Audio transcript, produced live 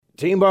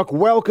Team Buck,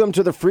 welcome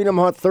to the Freedom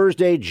Hut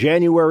Thursday,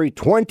 January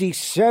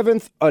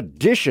 27th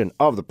edition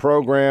of the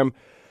program.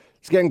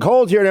 It's getting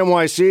cold here in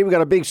NYC. We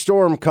got a big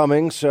storm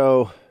coming,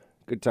 so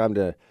good time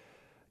to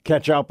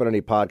catch up on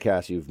any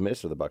podcasts you've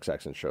missed of the Buck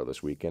Sexton Show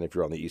this weekend, if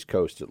you're on the East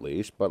Coast at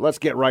least. But let's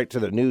get right to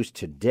the news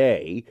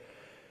today.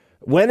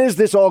 When is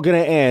this all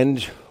going to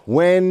end?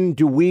 When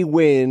do we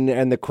win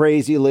and the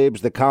crazy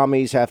libs, the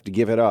commies, have to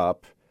give it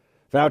up?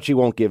 Fauci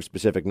won't give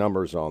specific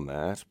numbers on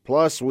that.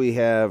 Plus, we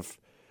have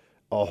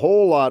a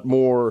whole lot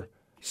more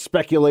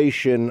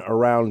speculation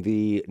around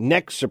the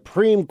next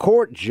Supreme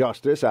Court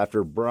justice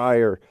after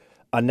Breyer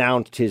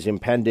announced his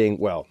impending,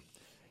 well,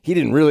 he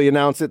didn't really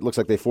announce it. Looks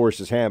like they forced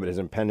his hand, but his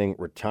impending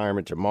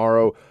retirement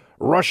tomorrow.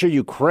 Russia,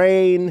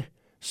 Ukraine,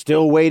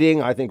 still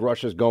waiting. I think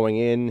Russia's going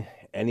in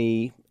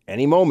any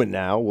moment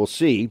now. We'll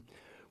see.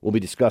 We'll be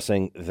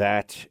discussing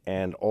that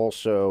and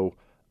also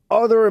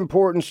other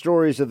important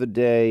stories of the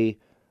day,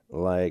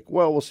 like,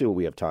 well, we'll see what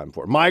we have time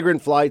for.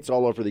 Migrant flights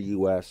all over the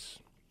U.S.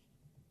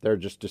 They're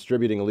just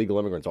distributing illegal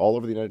immigrants all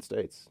over the United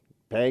States,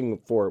 paying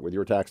for it with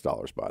your tax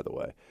dollars, by the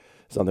way.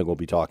 Something we'll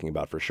be talking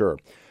about for sure.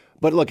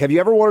 But look, have you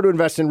ever wanted to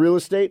invest in real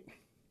estate?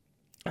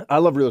 I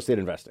love real estate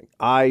investing.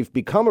 I've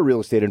become a real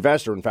estate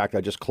investor. In fact,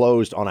 I just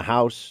closed on a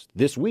house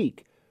this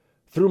week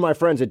through my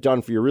friends at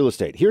Done For Your Real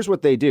Estate. Here's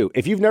what they do.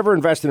 If you've never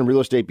invested in real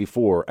estate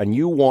before and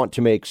you want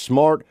to make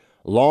smart,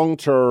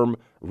 long-term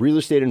real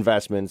estate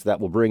investments that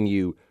will bring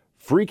you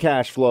free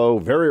cash flow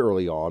very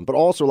early on, but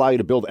also allow you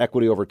to build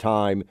equity over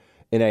time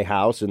in a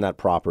house, in that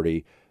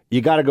property,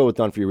 you got to go with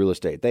Done For Your Real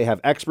Estate. They have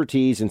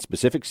expertise in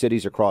specific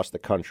cities across the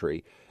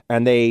country,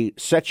 and they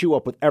set you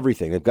up with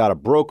everything. They've got a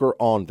broker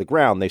on the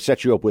ground. They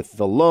set you up with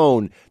the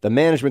loan, the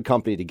management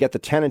company to get the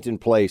tenant in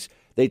place.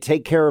 They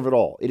take care of it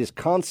all. It is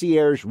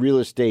concierge real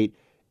estate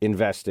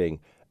investing,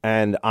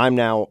 and I'm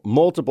now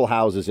multiple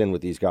houses in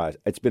with these guys.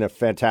 It's been a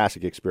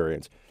fantastic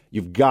experience.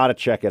 You've got to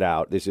check it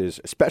out. This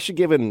is, especially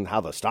given how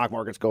the stock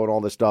market's going,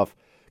 all this stuff,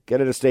 get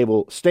into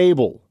stable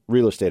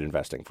real estate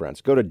investing,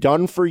 friends. Go to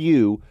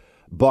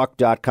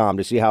doneforyoubuck.com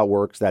to see how it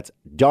works. That's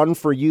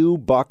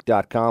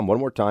doneforyoubuck.com. One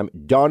more time,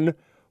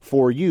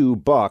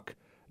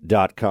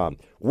 doneforyoubuck.com.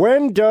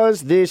 When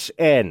does this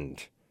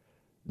end?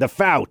 The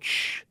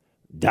Fauci,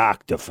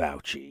 Dr.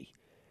 Fauci.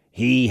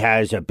 He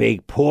has a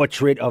big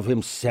portrait of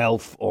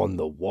himself on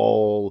the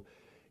wall.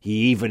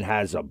 He even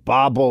has a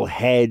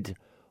bobblehead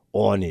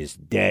on his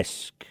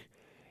desk.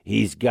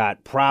 He's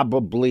got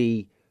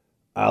probably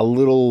a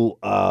little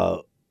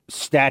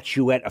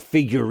statuette, a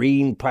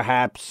figurine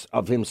perhaps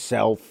of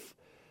himself,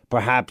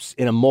 perhaps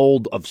in a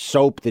mold of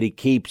soap that he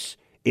keeps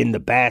in the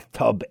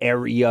bathtub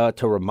area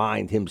to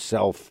remind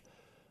himself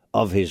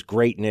of his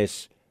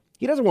greatness.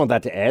 He doesn't want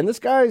that to end. This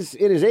guy's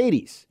in his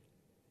 80s.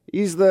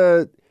 He's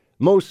the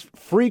most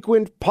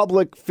frequent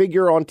public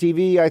figure on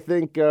TV, I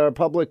think, I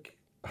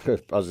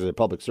was a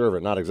public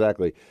servant, not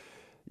exactly,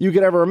 you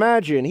could ever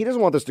imagine. He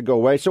doesn't want this to go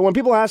away. So when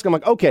people ask him,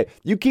 like, okay,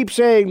 you keep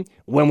saying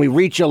when we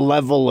reach a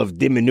level of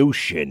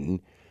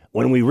diminution,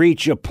 when we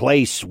reach a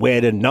place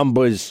where the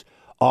numbers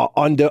are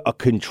under a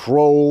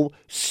control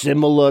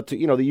similar to,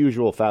 the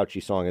usual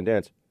Fauci song and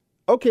dance.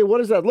 Okay, what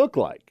does that look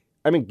like?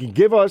 I mean,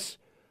 give us,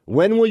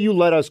 when will you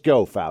let us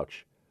go,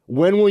 Fauci?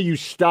 When will you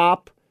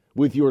stop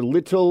with your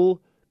little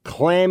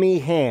clammy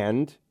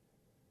hand,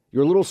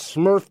 your little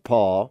smurf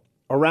paw,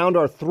 around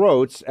our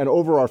throats and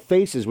over our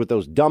faces with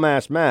those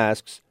dumbass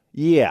masks?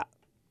 Yeah.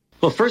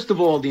 Well, first of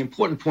all, the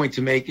important point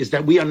to make is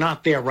that we are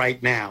not there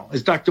right now.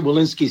 As Dr.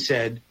 Walensky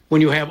said,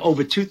 when you have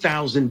over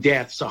 2,000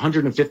 deaths,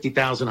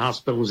 150,000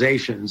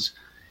 hospitalizations,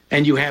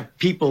 and you have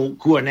people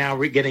who are now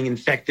getting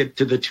infected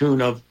to the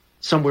tune of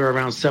somewhere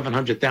around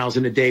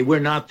 700,000 a day, we're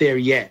not there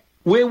yet.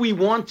 Where we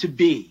want to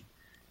be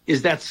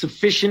is that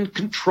sufficient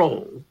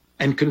control,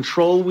 and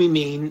control we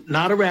mean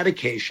not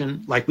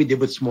eradication like we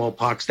did with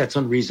smallpox, that's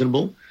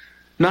unreasonable,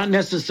 not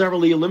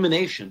necessarily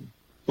elimination,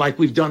 like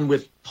we've done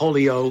with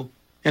polio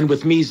and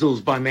with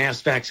measles by mass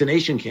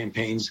vaccination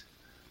campaigns,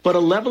 but a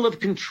level of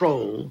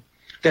control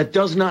that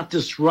does not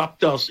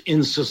disrupt us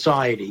in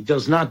society,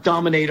 does not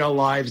dominate our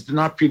lives, does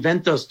not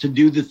prevent us to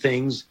do the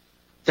things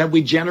that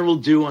we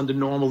generally do under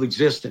normal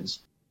existence.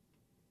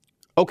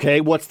 Okay,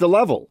 what's the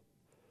level?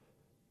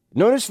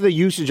 Notice the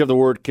usage of the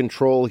word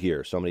control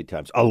here so many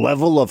times. A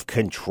level of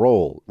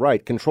control.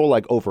 Right, control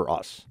like over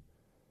us.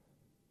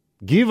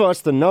 Give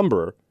us the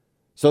number.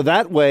 So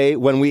that way,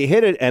 when we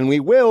hit it, and we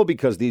will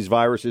because these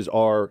viruses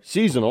are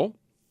seasonal,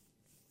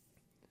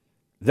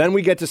 then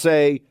we get to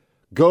say,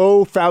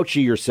 go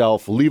Fauci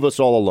yourself, leave us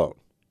all alone.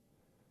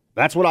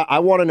 That's what I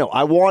want to know.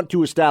 I want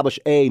to establish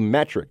a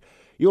metric.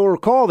 You'll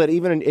recall that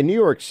even in New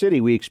York City,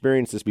 we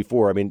experienced this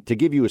before. I mean, to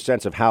give you a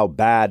sense of how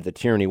bad the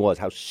tyranny was,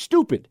 how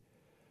stupid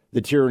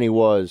the tyranny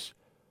was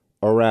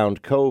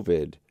around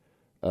COVID,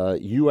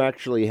 you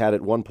actually had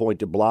at one point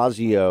de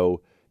Blasio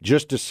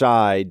just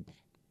decide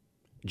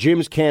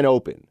gyms can't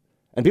open.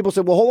 And people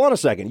said, well, hold on a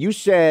second. You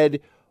said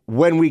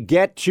when we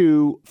get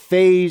to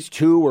phase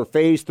 2 or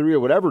phase 3 or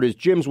whatever it is,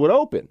 gyms would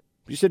open.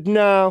 You said,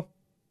 no,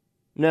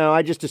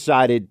 I just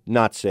decided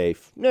not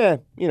safe.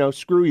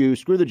 Screw you,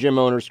 screw the gym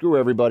owner, screw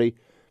everybody.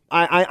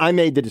 I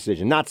made the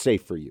decision, not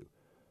safe for you.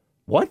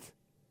 What?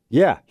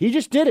 Yeah, he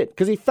just did it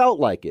because he felt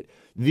like it.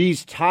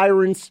 These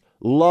tyrants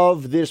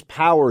love this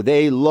power.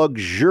 They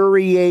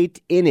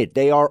luxuriate in it.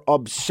 They are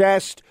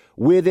obsessed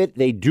with it.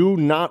 They do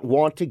not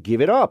want to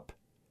give it up.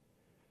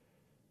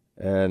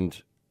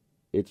 And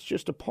it's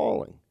just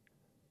appalling.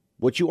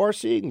 What you are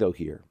seeing, though,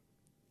 here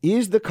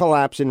is the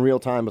collapse in real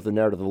time of the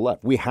narrative of the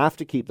left. We have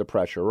to keep the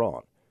pressure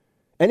on.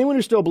 Anyone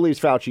who still believes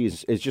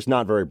Fauci is just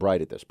not very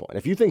bright at this point.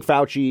 If you think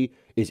Fauci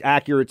is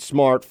accurate,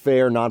 smart,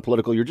 fair,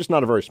 non-political, you're just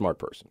not a very smart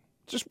person.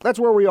 That's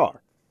where we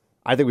are.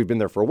 I think we've been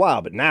there for a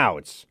while, but now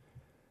it's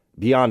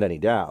beyond any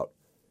doubt.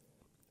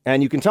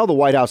 And you can tell the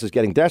White House is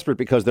getting desperate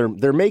because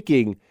they're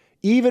making,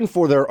 even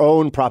for their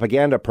own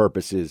propaganda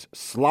purposes,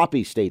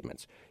 sloppy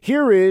statements.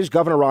 Here is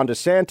Governor Ron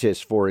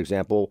DeSantis, for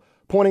example,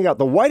 pointing out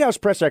the White House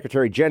press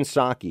secretary, Jen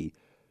Psaki,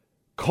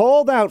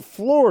 called out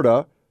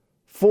Florida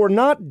for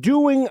not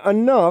doing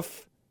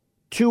enough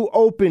to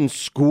open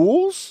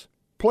schools.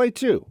 Play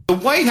two. The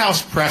White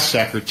House press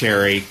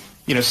secretary,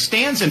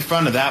 stands in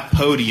front of that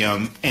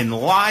podium and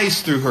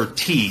lies through her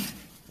teeth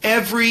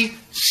every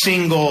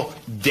single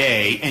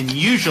day, and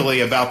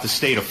usually about the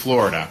state of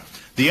Florida.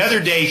 The other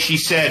day she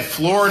said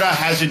Florida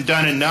hasn't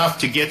done enough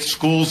to get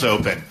schools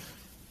open.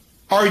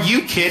 Are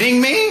you kidding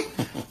me?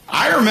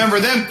 I remember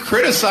them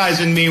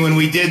criticizing me when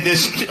we did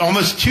this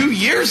almost 2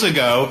 years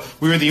ago.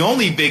 We were the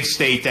only big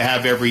state to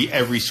have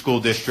every school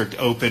district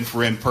open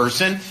for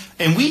in-person.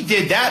 And we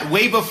did that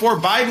way before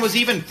Biden was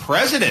even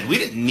president. We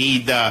didn't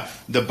need the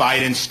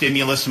Biden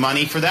stimulus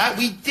money for that.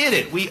 We did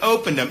it. We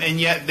opened them. And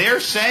yet they're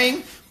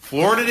saying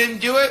Florida didn't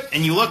do it.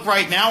 And you look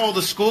right now, all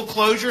the school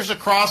closures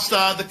across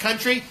the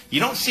country, you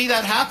don't see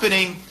that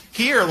happening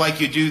here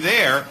like you do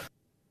there.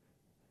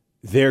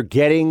 They're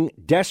getting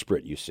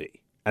desperate, you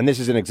see. And this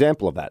is an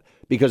example of that,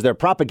 because their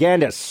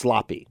propaganda is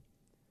sloppy.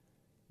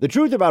 The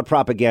truth about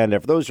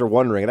propaganda, for those who are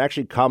wondering, it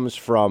actually comes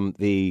from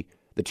the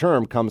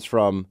term comes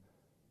from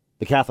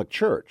the Catholic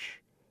Church.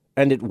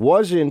 And it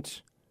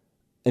wasn't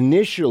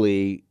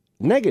initially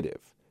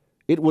negative.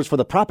 It was for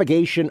the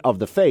propagation of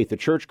the faith. The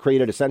church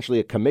created essentially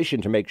a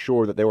commission to make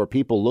sure that there were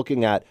people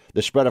looking at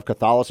the spread of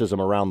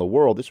Catholicism around the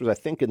world. This was, I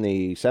think, in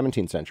the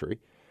 17th century.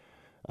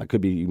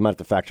 You might have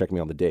to fact check me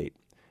on the date.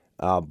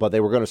 But they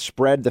were going to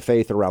spread the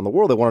faith around the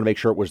world. They wanted to make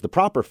sure it was the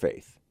proper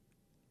faith.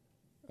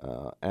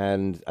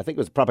 And I think it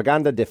was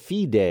propaganda de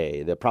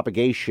fide, the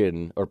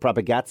propagation, or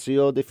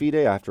propagatio de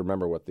fide. I have to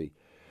remember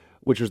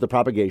which was the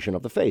propagation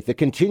of the faith. The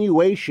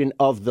continuation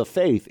of the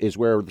faith is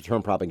where the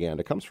term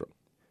propaganda comes from.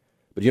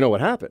 But you know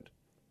what happened?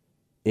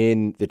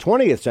 In the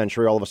 20th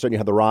century, all of a sudden you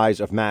had the rise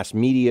of mass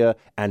media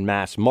and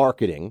mass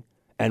marketing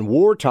and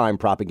wartime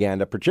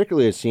propaganda,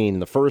 particularly as seen in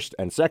the First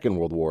and Second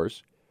World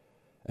Wars.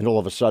 And all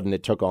of a sudden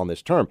it took on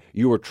this term.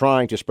 You were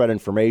trying to spread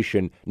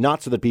information,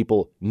 not so that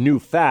people knew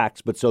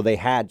facts, but so they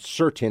had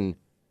certain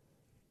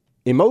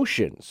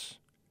emotions.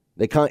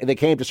 They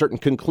came to certain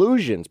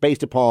conclusions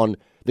based upon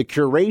the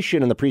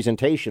curation and the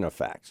presentation of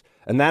facts.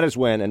 And that is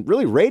when, and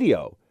really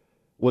radio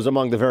was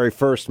among the very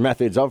first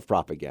methods of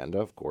propaganda,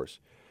 of course.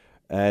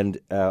 And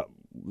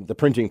the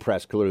printing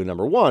press clearly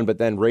number one, but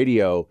then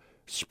radio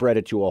spread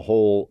it to a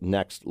whole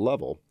next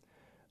level.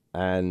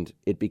 And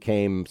it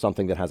became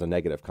something that has a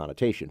negative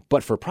connotation.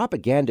 But for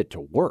propaganda to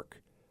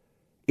work,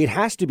 it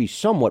has to be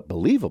somewhat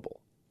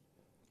believable.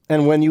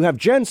 And when you have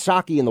Jen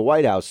Psaki in the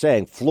White House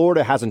saying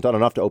Florida hasn't done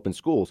enough to open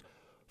schools,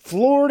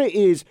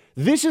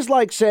 this is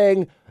like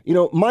saying,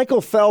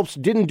 Michael Phelps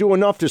didn't do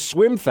enough to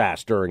swim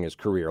fast during his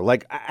career.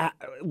 Like,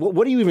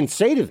 what do you even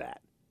say to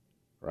that?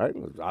 Right?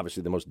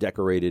 Obviously the most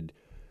decorated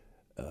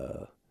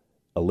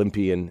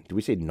Olympian. Do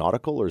we say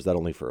nautical, or is that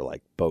only for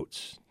like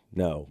boats?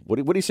 No. What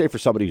do you say for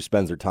somebody who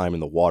spends their time in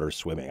the water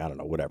swimming? I don't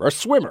know, whatever. A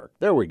swimmer.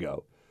 There we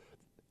go.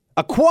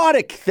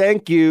 Aquatic.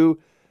 Thank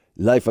you.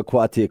 Life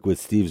Aquatic with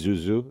Steve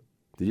Zissou.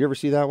 Did you ever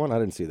see that one? I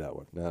didn't see that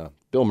one. No.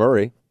 Bill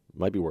Murray.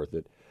 Might be worth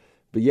it.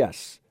 But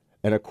yes,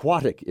 an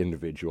aquatic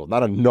individual,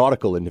 not a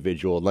nautical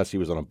individual unless he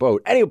was on a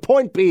boat. Anyway,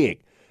 point being,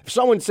 if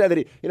someone said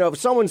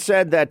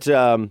that,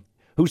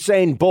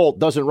 Usain Bolt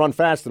doesn't run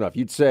fast enough,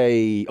 you'd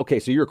say, okay,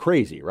 so you're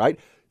crazy, right?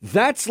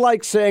 That's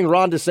like saying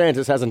Ron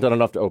DeSantis hasn't done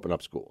enough to open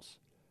up schools.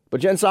 But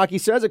Jen Psaki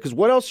says it because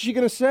what else is she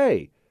going to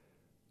say?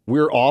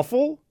 We're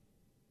awful?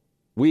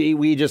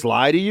 We just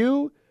lie to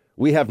you?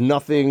 We have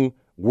nothing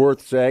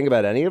worth saying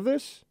about any of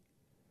this?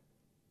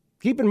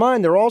 Keep in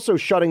mind, they're also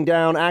shutting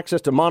down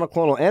access to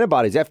monoclonal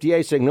antibodies.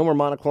 FDA saying no more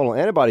monoclonal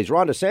antibodies.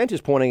 Ron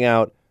DeSantis pointing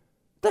out,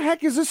 the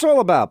heck is this all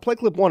about? Play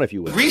clip one if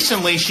you will.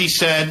 Recently, she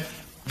said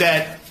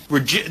that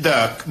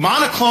the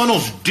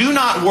monoclonals do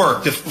not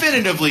work,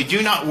 definitively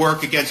do not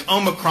work against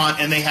Omicron,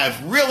 and they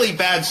have really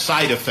bad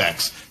side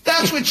effects.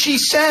 That's what she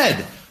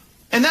said.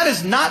 And that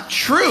is not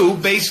true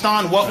based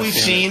on what we've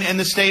seen in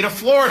the state of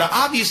Florida.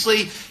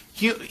 Obviously,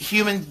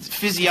 human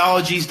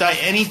physiologies,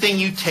 anything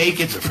you take,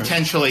 it's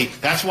potentially,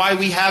 that's why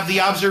we have the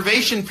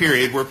observation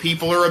period where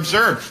people are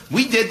observed.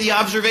 We did the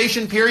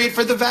observation period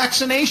for the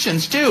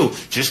vaccinations too,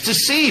 just to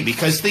see,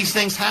 because these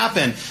things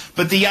happen.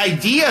 But the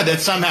idea that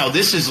somehow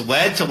this has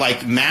led to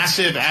like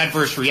massive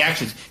adverse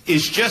reactions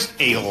is just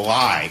a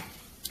lie.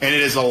 And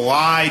it is a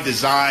lie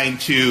designed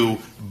to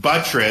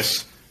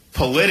buttress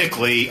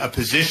politically a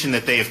position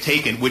that they have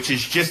taken, which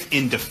is just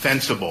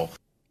indefensible.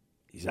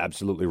 He's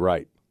absolutely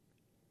right.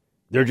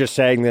 They're just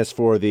saying this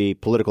for the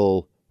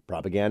political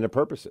propaganda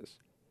purposes.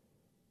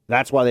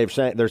 That's why they're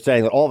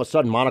saying that all of a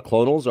sudden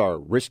monoclonals are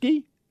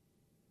risky.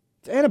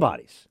 It's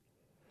antibodies.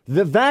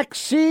 The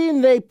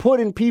vaccine they put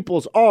in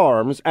people's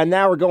arms, and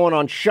now we're going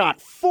on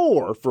shot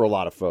 4 for a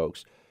lot of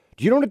folks.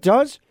 Do you know what it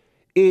does?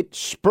 It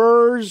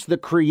spurs the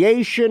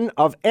creation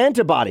of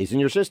antibodies in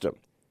your system.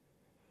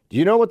 Do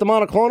you know what the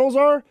monoclonals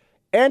are?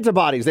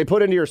 Antibodies they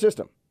put into your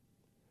system.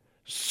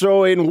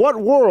 So in what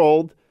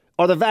world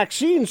are the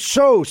vaccines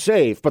so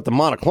safe, but the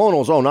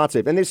monoclonals, not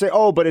safe? And they say,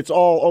 but it's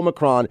all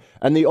Omicron.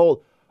 And the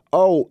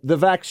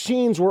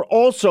vaccines were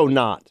also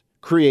not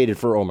created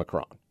for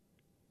Omicron.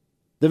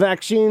 The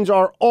vaccines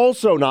are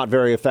also not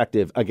very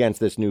effective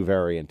against this new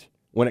variant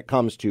when it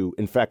comes to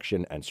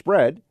infection and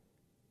spread.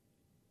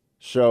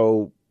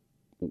 So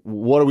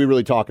what are we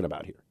really talking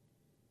about here?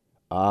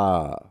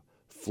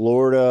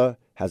 Florida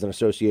has an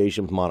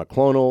association with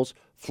monoclonals.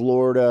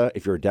 Florida,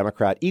 if you're a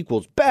Democrat,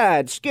 equals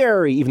bad,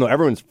 scary, even though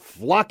everyone's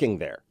flocking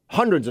there.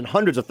 Hundreds and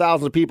hundreds of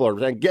thousands of people are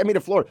saying, get me to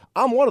Florida.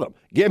 I'm one of them.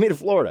 Get me to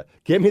Florida.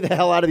 Get me the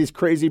hell out of these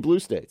crazy blue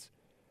states.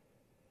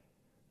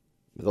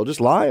 They'll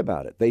just lie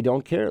about it. They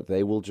don't care.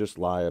 They will just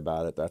lie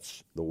about it.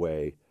 That's the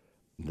way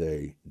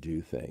they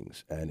do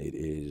things. And it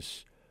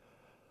is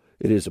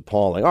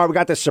appalling. All right, we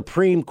got the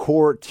Supreme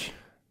Court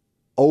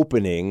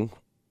opening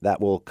that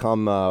will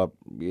come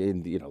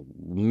in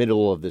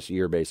middle of this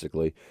year,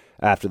 basically,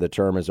 after the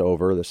term is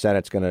over. The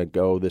Senate's going to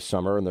go this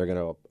summer, and they're going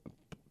to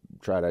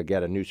try to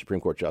get a new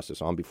Supreme Court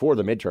justice on before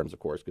the midterms, of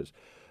course, because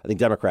I think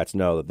Democrats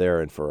know that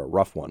they're in for a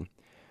rough one.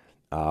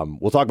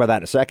 We'll talk about that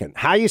in a second.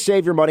 How you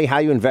save your money, how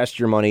you invest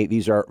your money,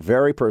 these are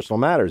very personal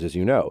matters, as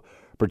you know.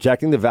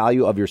 Protecting the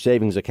value of your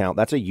savings account,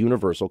 that's a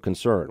universal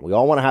concern. We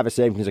all want to have a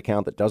savings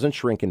account that doesn't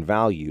shrink in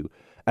value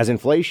as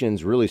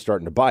inflation's really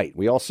starting to bite.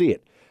 We all see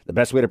it. The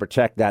best way to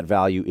protect that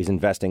value is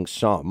investing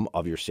some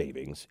of your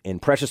savings in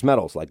precious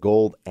metals like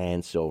gold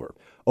and silver.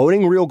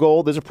 Owning real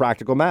gold is a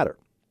practical matter.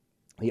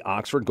 The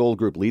Oxford Gold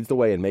Group leads the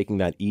way in making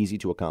that easy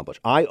to accomplish.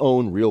 I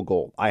own real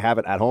gold. I have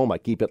it at home. I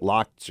keep it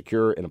locked,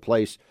 secure in a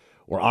place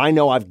where I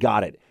know I've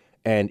got it,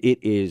 and it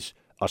is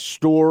a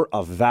store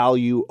of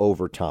value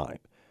over time.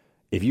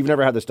 If you've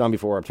never had this done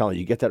before, I'm telling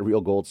you, you get that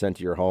real gold sent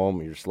to your home,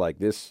 and you're just like,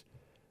 this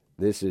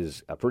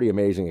is a pretty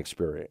amazing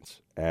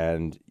experience.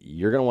 And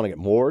you're going to want to get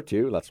more,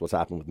 too. That's what's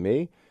happened with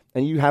me.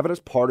 And you have it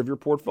as part of your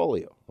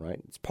portfolio, right?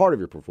 It's part of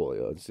your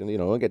portfolio. It's,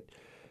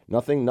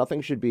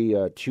 nothing should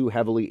be too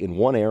heavily in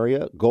one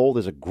area. Gold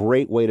is a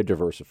great way to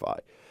diversify.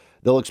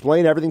 They'll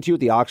explain everything to you at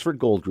the Oxford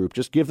Gold Group.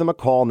 Just give them a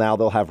call now.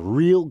 They'll have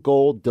real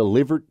gold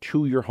delivered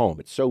to your home.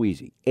 It's so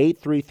easy.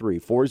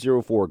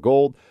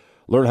 833-404-GOLD.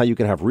 Learn how you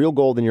can have real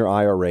gold in your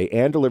IRA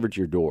and delivered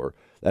to your door.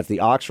 That's the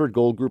Oxford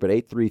Gold Group at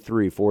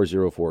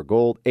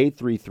 833-404-GOLD,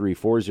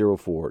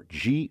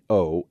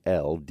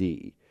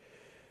 833-404-GOLD.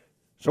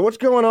 So what's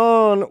going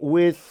on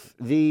with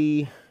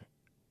the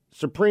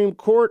Supreme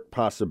Court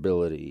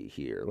possibility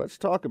here? Let's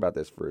talk about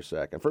this for a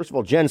second. First of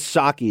all, Jen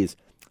Psaki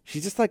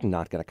she's just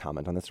not going to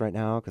comment on this right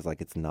now because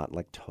it's not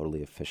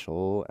totally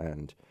official.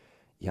 And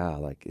yeah,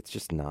 it's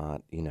just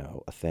not,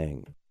 a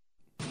thing.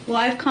 Well,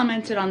 I've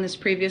commented on this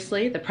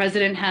previously. The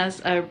president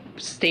has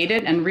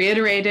stated and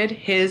reiterated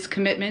his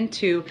commitment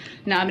to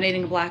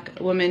nominating a black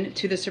woman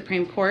to the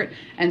Supreme Court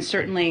and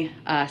certainly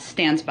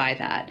stands by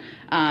that.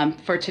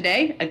 For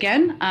today,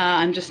 again,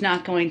 I'm just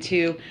not going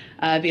to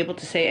be able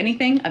to say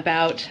anything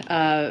about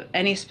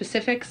any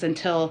specifics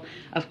until,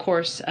 of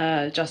course,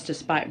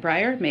 Justice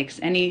Breyer makes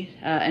any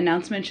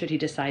announcement should he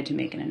decide to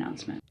make an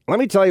announcement. Let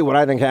me tell you what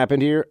I think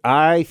happened here.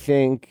 I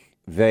think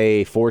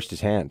they forced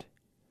his hand.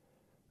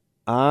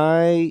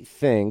 I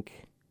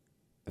think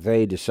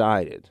they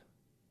decided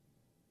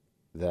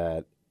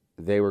that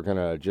they were going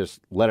to just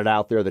let it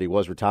out there that he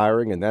was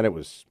retiring, and then it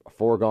was a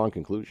foregone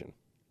conclusion.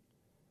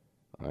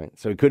 All right,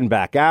 so he couldn't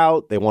back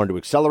out. They wanted to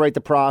accelerate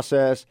the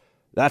process.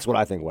 That's what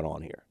I think went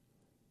on here.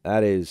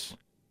 That is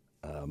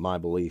my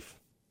belief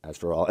as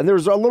for all. And there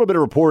was a little bit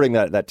of reporting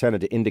that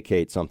tended to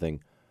indicate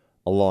something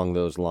along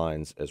those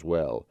lines as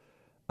well.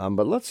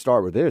 But let's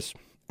start with this.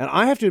 And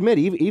I have to admit,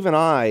 even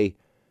I,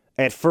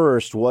 at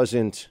first,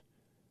 wasn't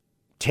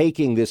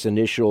taking this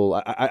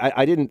initial,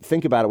 I didn't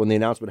think about it when the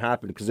announcement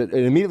happened because it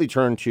immediately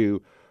turned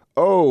to,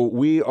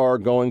 we are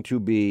going to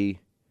be,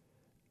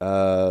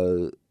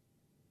 we're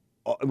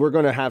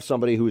going to have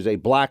somebody who is a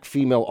black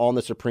female on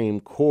the Supreme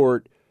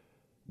Court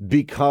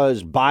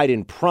because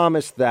Biden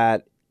promised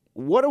that.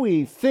 What do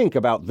we think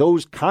about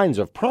those kinds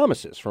of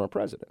promises from a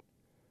president?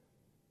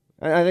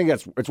 I think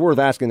it's worth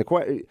asking the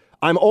question.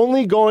 I'm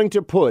only going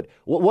to put,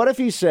 what if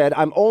he said,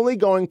 I'm only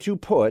going to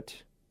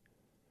put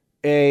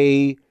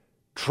a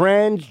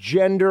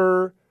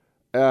transgender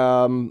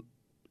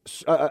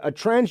a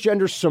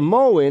transgender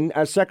Samoan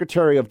as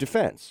Secretary of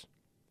Defense.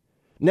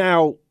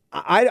 Now,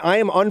 I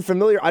am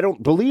unfamiliar. I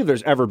don't believe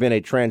there's ever been a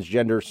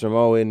transgender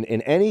Samoan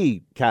in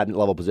any cabinet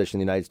level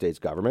position in the United States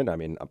government. I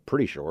mean, I'm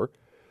pretty sure.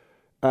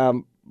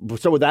 So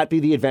would that be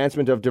the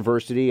advancement of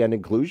diversity and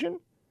inclusion?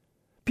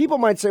 People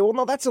might say, well,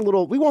 no, that's a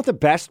little, we want the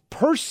best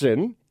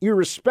person,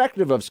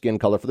 irrespective of skin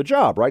color, for the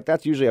job, right?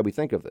 That's usually how we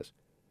think of this.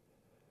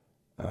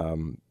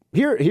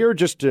 Here,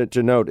 just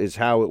to note, is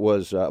how it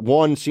was.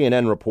 One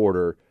CNN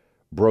reporter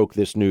broke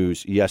this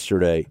news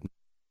yesterday.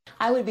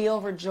 I would be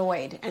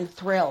overjoyed and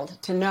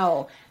thrilled to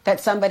know that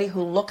somebody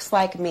who looks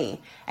like me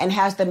and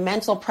has the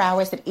mental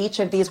prowess that each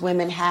of these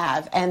women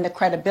have, and the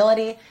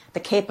credibility, the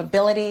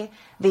capability,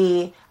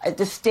 the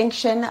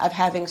distinction of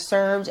having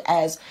served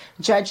as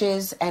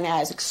judges and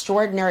as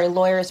extraordinary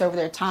lawyers over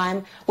their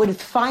time, would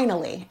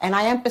finally, and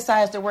I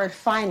emphasize the word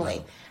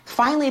finally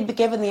be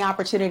given the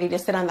opportunity to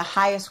sit on the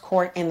highest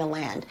court in the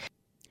land.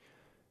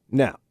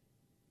 Now,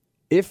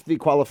 if the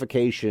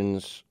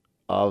qualifications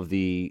of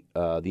the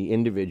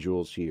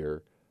individuals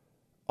here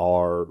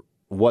are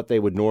what they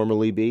would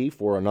normally be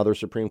for another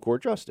Supreme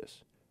Court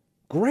justice,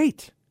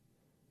 great.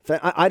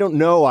 I don't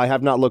know. I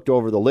have not looked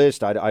over the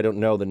list. I don't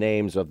know the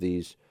names of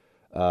these,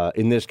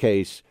 in this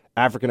case,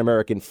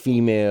 African-American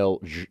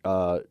female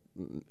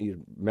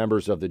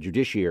members of the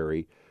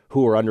judiciary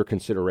who are under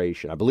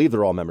consideration. I believe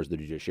they're all members of the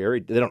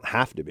judiciary. They don't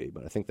have to be,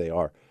 but I think they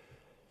are.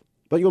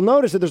 But you'll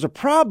notice that there's a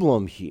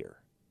problem here.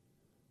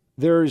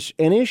 There's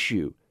an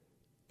issue.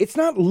 It's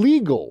not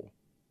legal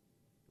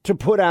to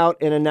put out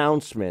an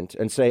announcement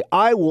and say,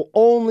 I will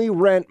only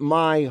rent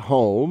my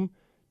home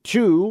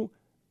to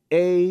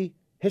a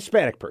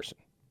Hispanic person.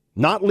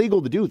 Not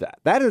legal to do that.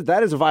 That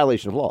is a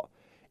violation of law.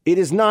 It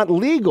is not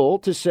legal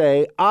to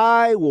say,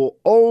 I will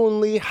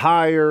only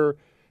hire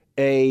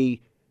a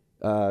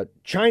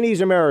Chinese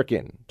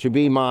American to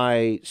be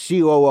my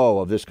COO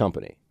of this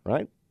company,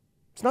 right?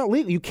 It's not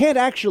legal. You can't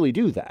actually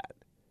do that.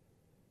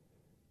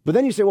 But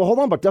then you say, well, hold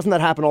on, but doesn't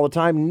that happen all the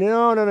time?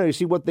 No. You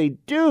see, what they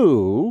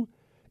do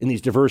in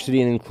these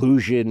diversity and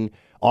inclusion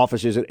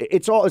offices,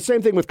 it's all the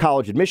same thing with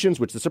college admissions,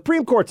 which the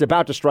Supreme Court's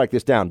about to strike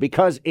this down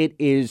because it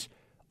is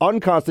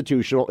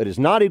unconstitutional, it is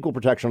not equal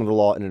protection under the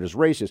law, and it is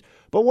racist.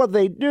 But what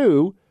they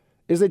do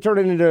is they turn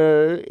it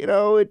into,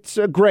 it's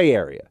a gray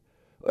area.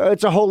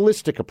 It's a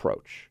holistic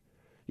approach.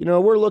 We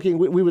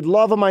would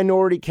love a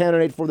minority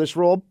candidate for this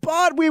role,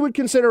 but we would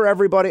consider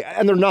everybody,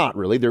 and they're not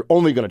really. They're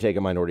only going to take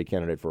a minority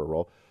candidate for a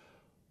role.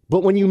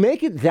 But when you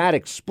make it that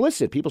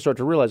explicit, people start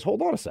to realize,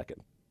 hold on a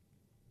second.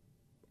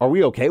 Are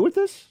we okay with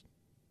this?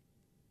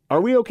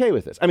 Are we okay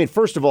with this? I mean,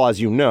 first of all, as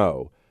you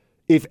know,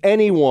 if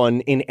anyone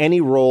in any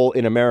role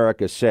in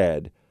America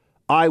said,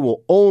 I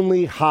will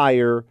only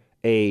hire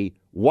a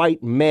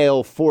white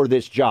male for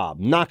this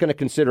job, not going to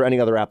consider any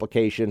other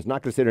applications,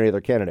 not consider any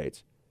other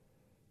candidates,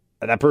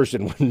 that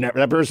person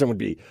would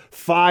be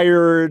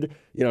fired,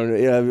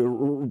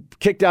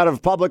 kicked out of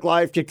public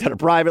life, kicked out of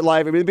private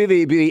life. I mean, it'd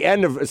be the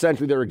end of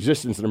essentially their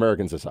existence in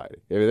American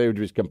society. I mean, they would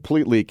be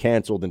completely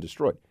canceled and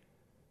destroyed.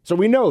 So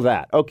we know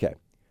that. Okay.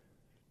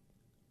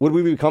 Would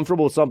we be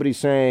comfortable with somebody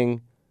saying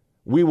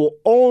we will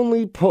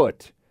only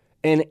put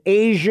an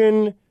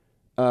Asian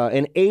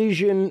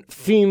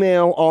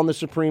female on the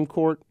Supreme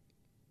Court?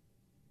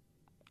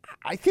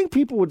 I think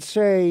people would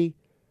say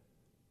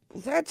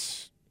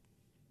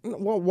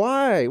well,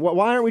 why?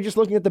 Why aren't we just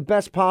looking at the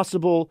best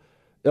possible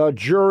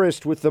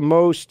jurist with the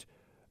most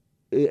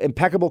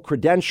impeccable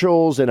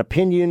credentials and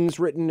opinions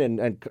written?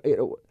 And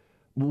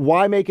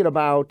why make it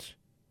about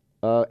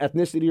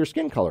ethnicity or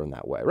skin color in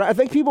that way? Right? I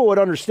think people would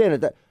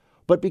understand it.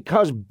 But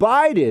because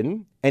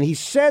Biden, and he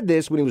said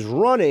this when he was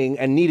running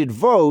and needed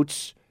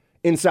votes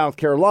in South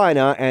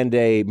Carolina, and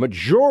a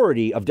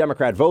majority of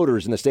Democrat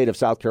voters in the state of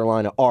South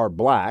Carolina are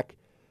black.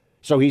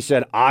 So he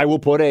said, I will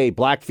put a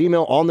black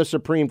female on the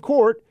Supreme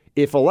Court.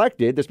 If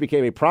elected. This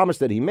became a promise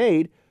that he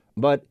made,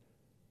 but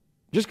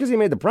just because he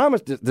made the promise,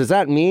 does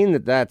that mean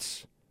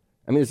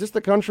is this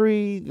the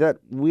country that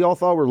we all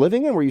thought we're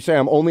living in, where you say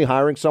I'm only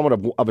hiring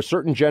someone of a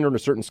certain gender and a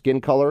certain skin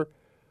color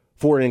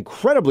for an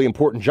incredibly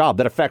important job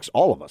that affects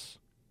all of us?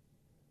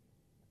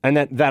 And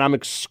that I'm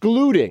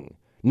excluding,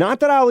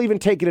 not that I'll even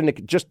take it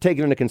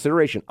into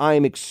consideration, I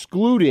am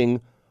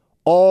excluding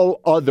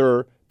all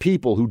other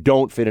people who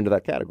don't fit into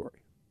that category.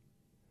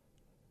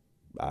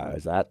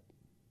 Is that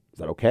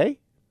okay?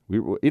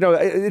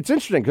 It's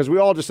interesting because we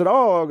all just said,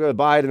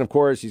 Biden, of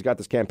course, he's got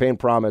this campaign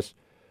promise.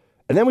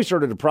 And then we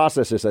started to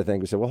process this, I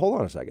think. We said, well, hold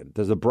on a second.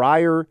 Does the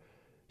Breyer,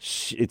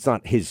 it's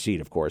not his seat,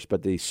 of course,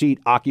 but the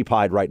seat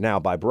occupied right now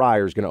by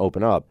Breyer is going to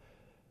open up.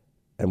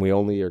 And we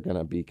only are going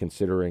to be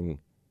considering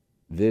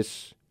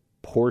this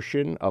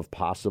portion of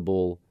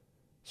possible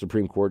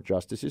Supreme Court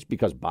justices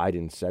because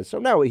Biden says so.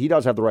 Now, he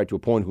does have the right to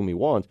appoint whom he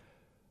wants.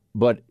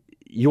 But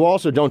you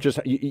also don't just,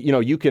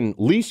 you can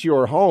lease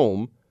your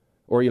home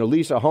or,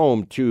 lease a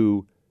home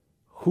to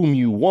whom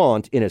you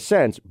want, in a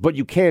sense, but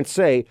you can't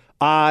say,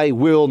 I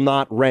will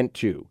not rent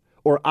to,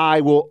 or I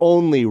will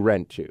only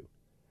rent to.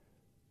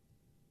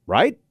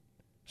 Right?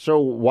 So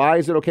why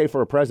is it okay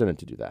for a president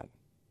to do that?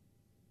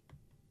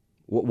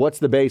 What's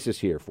the basis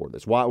here for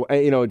this? Why,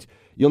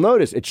 you'll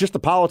notice it's just the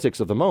politics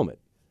of the moment.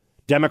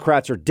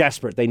 Democrats are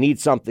desperate. They need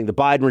something. The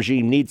Biden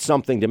regime needs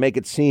something to make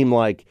it seem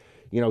like,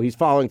 he's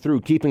following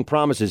through, keeping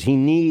promises. He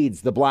needs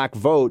the black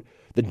vote.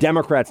 The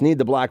Democrats need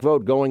the black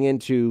vote going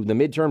into the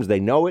midterms. They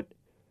know it.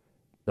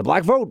 The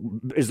black vote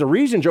is the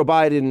reason Joe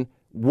Biden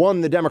won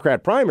the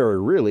Democrat primary,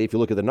 really, if you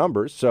look at the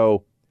numbers.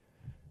 So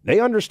they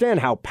understand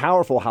how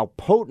powerful, how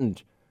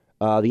potent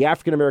the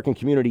African-American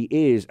community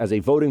is as a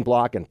voting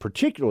bloc, and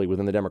particularly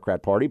within the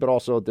Democrat Party, but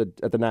also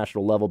at the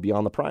national level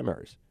beyond the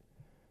primaries.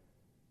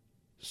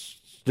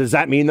 Does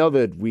that mean, though,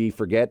 that we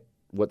forget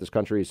what this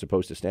country is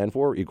supposed to stand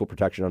for? Equal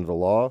protection under the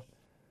law,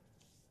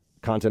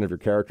 content of your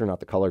character,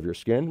 not the color of your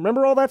skin.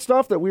 Remember all that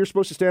stuff that we were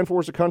supposed to stand for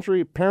as a country?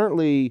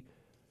 Apparently,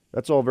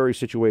 that's all very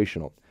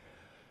situational.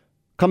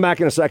 Come back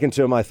in a second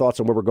to my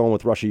thoughts on where we're going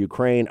with Russia,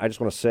 Ukraine. I just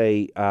want to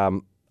say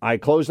I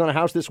closed on a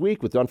house this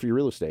week with Done For You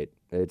Real Estate.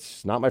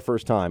 It's not my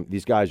first time.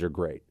 These guys are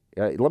great.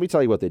 Let me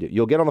tell you what they do.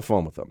 You'll get on the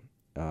phone with them.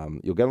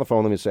 You'll get on the phone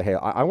with them and say, hey,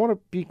 I want to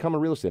become a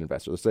real estate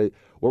investor. They'll say,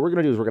 what we're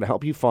going to do is we're going to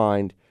help you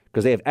find,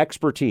 because they have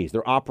expertise.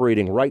 They're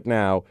operating right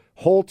now,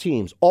 whole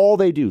teams. All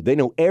they do, they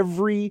know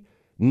every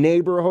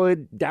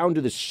neighborhood down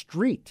to the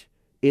street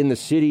in the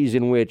cities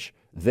in which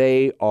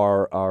they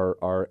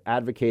are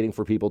advocating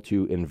for people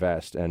to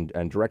invest and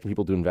directing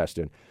people to invest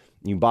in.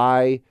 You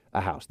buy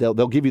a house.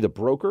 They'll give you the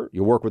broker.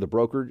 You work with a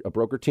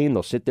broker team.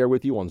 They'll sit there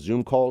with you on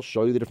Zoom calls,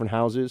 show you the different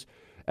houses,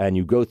 and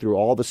you go through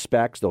all the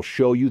specs. They'll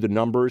show you the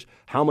numbers,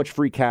 how much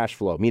free cash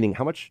flow, meaning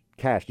how much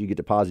cash do you get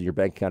deposited in your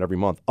bank account every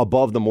month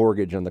above the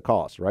mortgage and the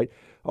cost, right?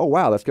 Oh,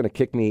 wow, that's going to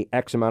kick me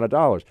X amount of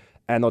dollars.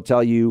 And they'll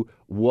tell you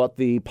what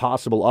the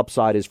possible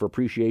upside is for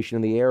appreciation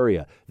in the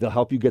area. They'll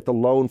help you get the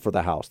loan for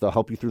the house. They'll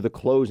help you through the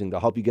closing. They'll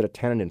help you get a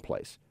tenant in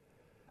place.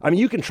 I mean,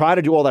 you can try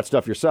to do all that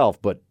stuff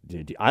yourself, but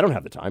I don't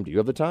have the time. Do you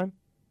have the time?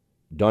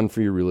 Done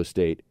For You Real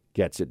Estate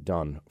gets it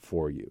done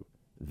for you.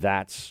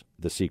 That's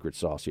the secret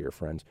sauce here,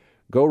 friends.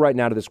 Go right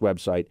now to this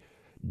website,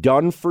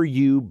 Done For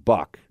You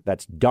Buck.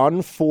 That's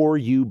Done For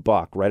You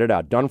Buck. Write it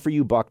out,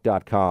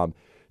 doneforyoubuck.com.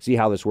 See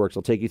how this works.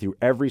 I'll take you through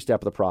every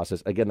step of the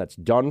process. Again, that's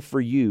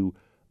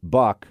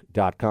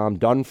doneforyoubuck.com,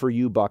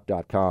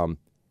 doneforyoubuck.com.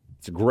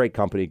 It's a great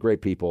company,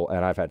 great people,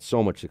 and I've had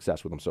so much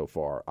success with them so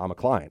far. I'm a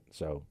client,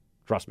 so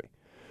trust me.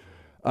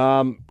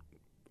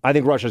 I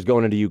think Russia's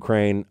going into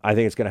Ukraine. I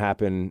think it's going to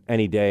happen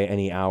any day,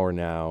 any hour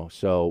now.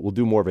 So we'll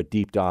do more of a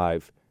deep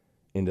dive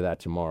into that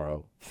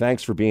tomorrow.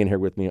 Thanks for being here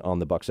with me on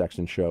the Buck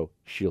Sexton Show.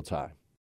 Shields high.